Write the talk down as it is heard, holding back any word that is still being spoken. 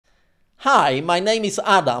Hi, my name is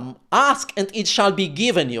Adam. Ask and it shall be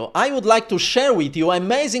given you. I would like to share with you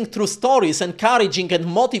amazing true stories, encouraging and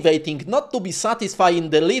motivating not to be satisfied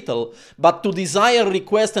in the little, but to desire,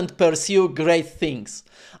 request and pursue great things.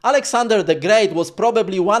 Alexander the Great was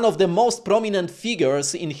probably one of the most prominent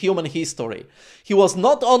figures in human history. He was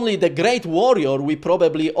not only the great warrior we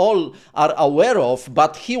probably all are aware of,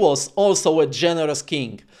 but he was also a generous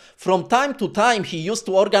king. From time to time he used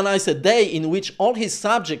to organize a day in which all his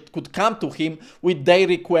subjects could come to him with their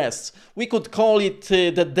requests. We could call it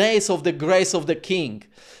the days of the grace of the king.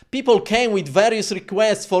 People came with various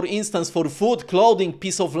requests, for instance for food, clothing,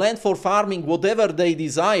 piece of land for farming, whatever they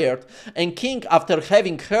desired, and king, after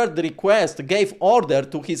having heard the request, gave order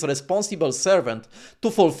to his responsible servant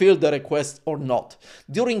to fulfill the request or not.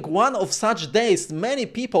 During one of such days many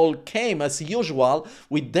people came as usual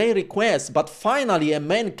with their requests, but finally a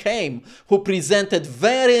man came who presented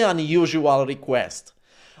very unusual request.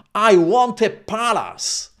 "I want a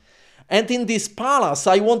palace. And in this palace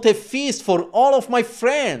I want a feast for all of my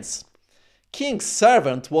friends." King's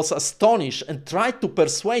servant was astonished and tried to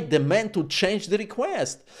persuade the man to change the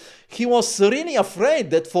request. He was really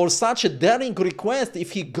afraid that for such a daring request,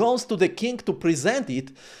 if he goes to the king to present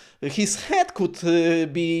it, his head could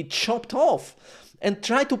be chopped off. And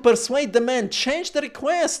tried to persuade the man, "Change the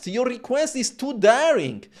request, your request is too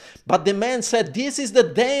daring." But the man said, "This is the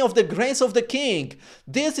day of the grace of the king.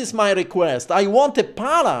 This is my request. I want a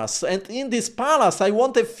palace, and in this palace I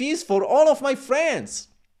want a feast for all of my friends."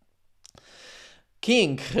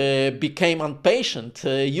 King became impatient.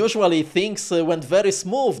 Usually things went very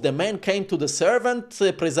smooth. The man came to the servant,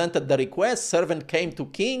 presented the request, servant came to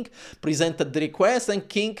king, presented the request, and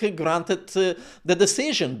king granted the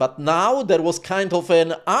decision. But now there was kind of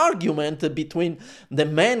an argument between the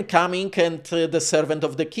man coming and the servant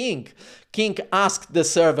of the king. King asked the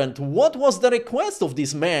servant, what was the request of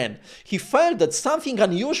this man? He felt that something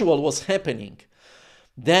unusual was happening.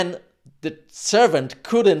 Then the servant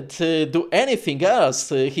couldn't do anything else.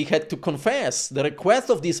 He had to confess. The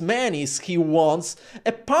request of this man is he wants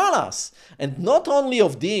a palace. And not only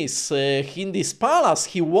of this, in this palace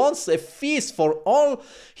he wants a feast for all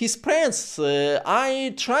his friends.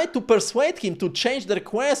 I tried to persuade him to change the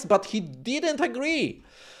request, but he didn't agree.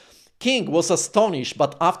 King was astonished,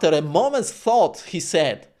 but after a moment's thought he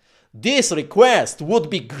said, "This request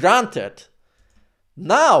would be granted."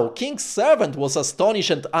 Now, king's servant was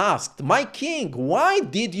astonished and asked, "My king, why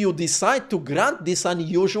did you decide to grant this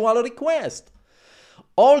unusual request?"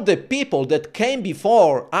 "All the people that came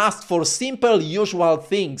before asked for simple, usual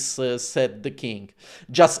things," said the king.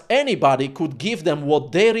 "Just anybody could give them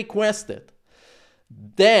what they requested."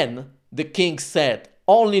 Then the king said,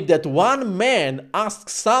 "Only that one man asked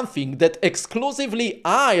something that exclusively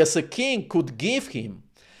I, as a king, could give him.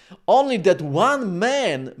 Only that one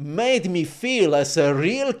man made me feel as a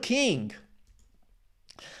real king."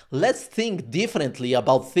 Let's think differently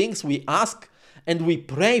about things we ask and we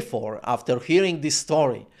pray for after hearing this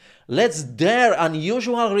story. Let's dare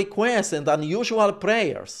unusual requests and unusual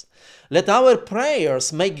prayers. Let our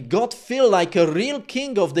prayers make God feel like a real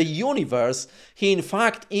king of the universe he in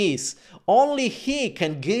fact is. Only he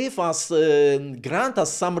can give us, grant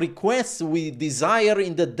us some requests we desire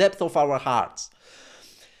in the depth of our hearts.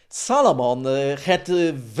 Solomon had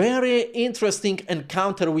a very interesting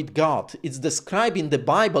encounter with God. It's described in the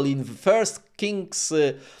Bible in first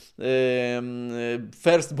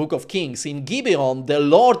book of Kings. In Gibeon, the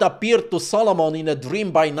Lord appeared to Solomon in a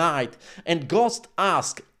dream by night, and God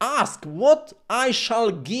asked, "Ask what I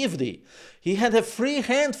shall give thee." He had a free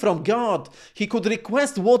hand from God. He could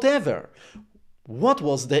request whatever. What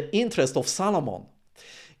was the interest of Solomon?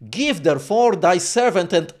 "Give therefore thy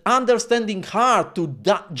servant an understanding heart to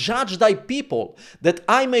judge thy people, that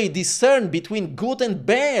I may discern between good and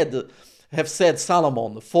bad," have said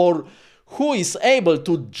Solomon. "For who is able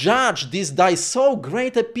to judge this thy so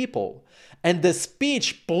great a people?" And the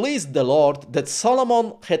speech pleased the Lord that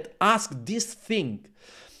Solomon had asked this thing.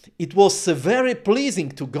 It was very pleasing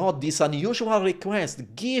to God, this unusual request.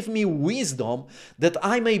 "Give me wisdom that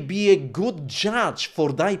I may be a good judge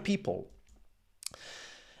for thy people."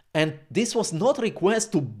 And this was not a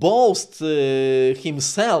request to boast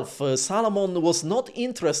himself. Solomon was not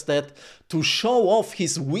interested to show off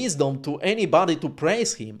his wisdom to anybody to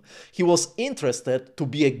praise him. He was interested to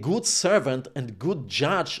be a good servant and good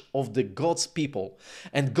judge of the God's people.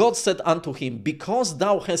 And God said unto him, "Because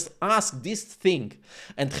thou hast asked this thing,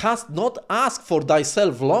 and hast not asked for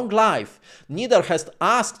thyself long life, neither hast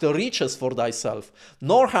asked riches for thyself,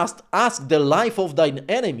 nor hast asked the life of thine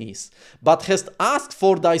enemies, but hast asked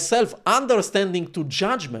for thyself understanding to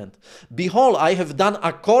judgment, behold, I have done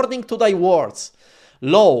according to thy words.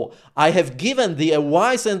 Lo, I have given thee a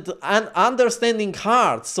wise and an understanding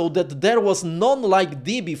heart, so that there was none like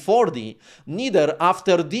thee before thee, neither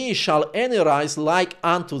after thee shall any rise like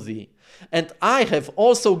unto thee. And I have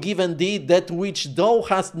also given thee that which thou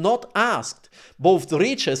hast not asked, both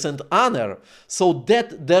riches and honor, so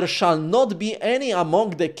that there shall not be any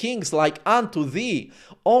among the kings like unto thee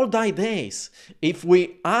all thy days. If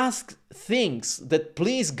we ask things that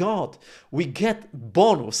please God, we get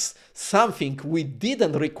bonus, something we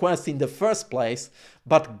didn't request in the first place,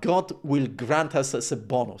 but God will grant us as a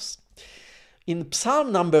bonus. In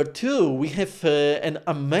Psalm number 2, we have an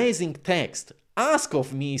amazing text. Ask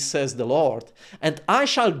of me, says the Lord, and I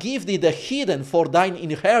shall give thee the hidden for thine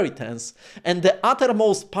inheritance, and the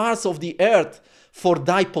uttermost parts of the earth for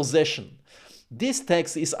thy possession. This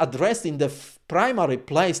text is addressed in the primary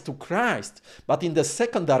place to Christ, but in the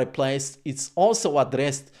secondary place it's also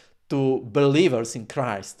addressed to believers in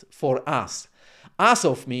Christ, for us. Ask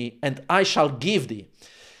of me, and I shall give thee.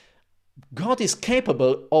 God is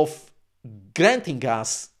capable of granting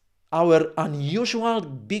us our unusual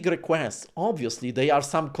big requests. Obviously, there are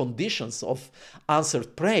some conditions of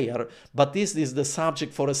answered prayer, but this is the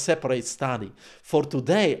subject for a separate study. For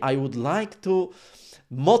today, I would like to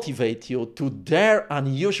motivate you to dare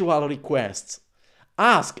unusual requests.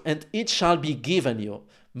 Ask, and it shall be given you.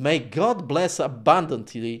 May God bless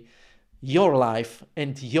abundantly your life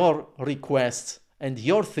and your requests and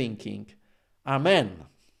your thinking. Amen.